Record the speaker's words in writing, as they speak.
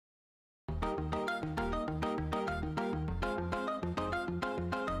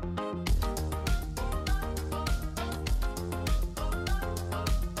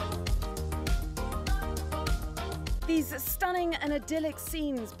These stunning and idyllic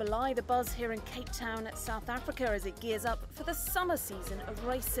scenes belie the buzz here in Cape Town, South Africa, as it gears up for the summer season of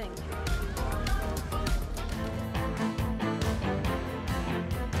racing.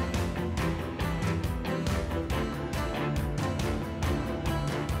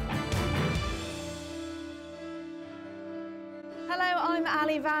 Hello,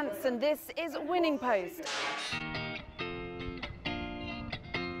 I'm Vance, and this is Winning Post.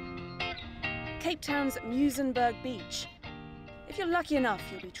 Cape Town's Muizenberg Beach. If you're lucky enough,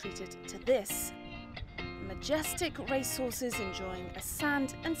 you'll be treated to this. Majestic racehorses enjoying a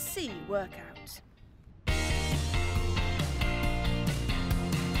sand and sea workout.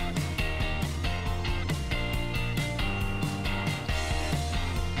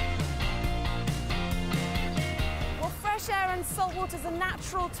 Well, fresh air and salt water's a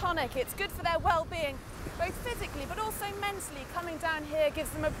natural tonic. It's good for their well-being, both physically but also mentally. Coming down here gives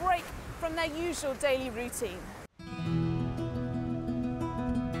them a break from their usual daily routine.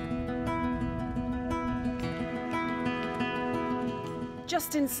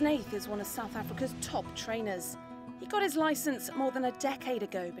 Justin Snaith is one of South Africa's top trainers. He got his licence more than a decade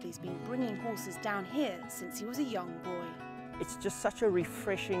ago, but he's been bringing horses down here since he was a young boy. It's just such a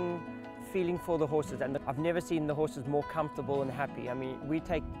refreshing feeling for the horses, and I've never seen the horses more comfortable and happy. I mean, we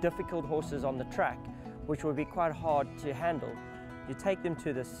take difficult horses on the track, which would be quite hard to handle. You take them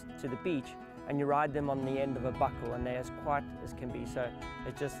to the beach and you ride them on the end of a buckle, and they're as quiet as can be. So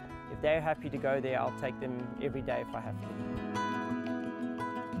it's just, if they're happy to go there, I'll take them every day if I have to.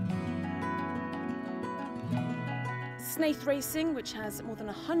 Snaith Racing, which has more than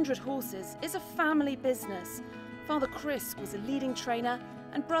 100 horses, is a family business. Father Chris was a leading trainer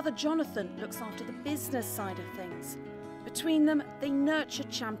and brother Jonathan looks after the business side of things. Between them, they nurture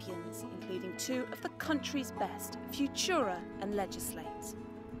champions, including two of the country's best, Futura and Legislate.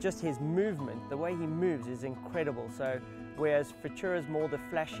 Just his movement, the way he moves is incredible. So whereas Futura's more the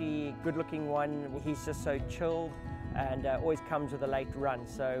flashy, good-looking one, he's just so chilled and always comes with a late run.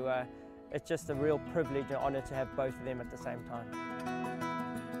 So it's just a real privilege and honour to have both of them at the same time.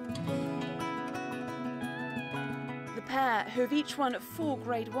 The pair, who have each won 4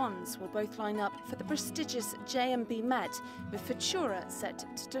 Grade 1s, will both line up for the prestigious JMB Met, with Futura set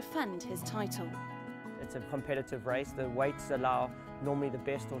to defend his title. It's a competitive race. The weights allow normally the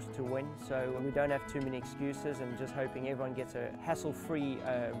best horse to win, so we don't have too many excuses, and just hoping everyone gets a hassle-free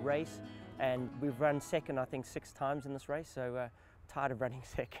race. And we've run second, I think, 6 times in this race, so tired of running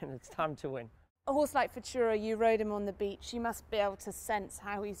second. It's time to win. A horse like Futura, you rode him on the beach. You must be able to sense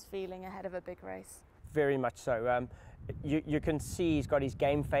how he's feeling ahead of a big race. Very much so. You can see he's got his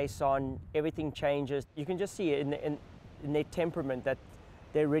game face on, everything changes. You can just see it in their temperament that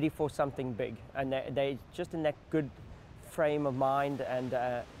they're ready for something big, and they're just in that good frame of mind, and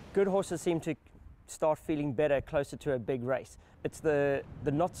good horses seem to start feeling better closer to a big race. It's the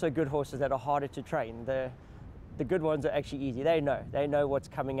not so good horses that are harder to train. The good ones are actually easy. They know what's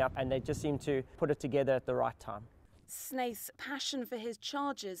coming up, and they just seem to put it together at the right time. Snaith's passion for his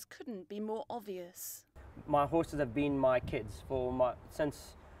chargers couldn't be more obvious. My horses have been my kids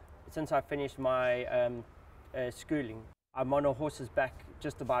since I finished my schooling. I'm on a horse's back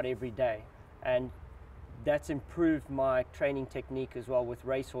just about every day, and that's improved my training technique as well with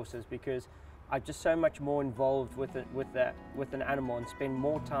racehorses, because I'm just so much more involved with an animal and spend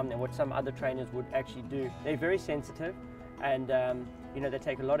more time than what some other trainers would actually do. They're very sensitive, and you know, they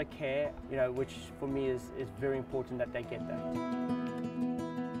take a lot of care, you know, which for me is very important that they get that.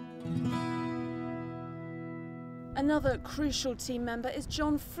 Another crucial team member is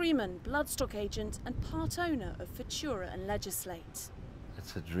John Freeman, bloodstock agent and part owner of Futura and Legislate.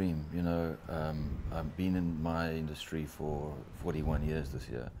 It's a dream, you know. I've been in my industry for 41 years this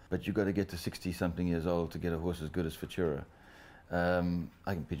year, but you've got to get to 60-something years old to get a horse as good as Futura.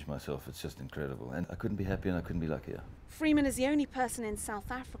 I can pinch myself, it's just incredible, and I couldn't be happier and I couldn't be luckier. Freeman is the only person in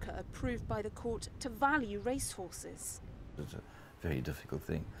South Africa approved by the court to value racehorses. It's a very difficult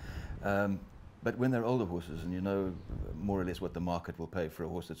thing. But when they're older horses and you know more or less what the market will pay for a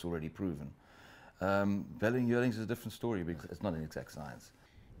horse that's already proven, valuing yearlings is a different story because it's not an exact science.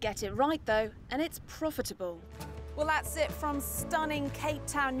 Get it right though, and it's profitable. Well, that's it from stunning Cape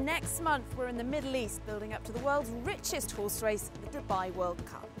Town. Next month we're in the Middle East, building up to the world's richest horse race, the Dubai World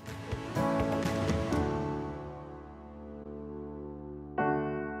Cup.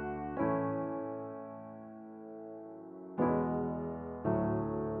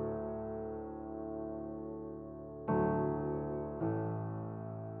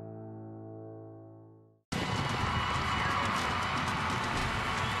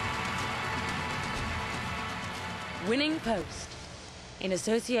 Winning Post, in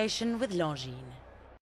association with Longines.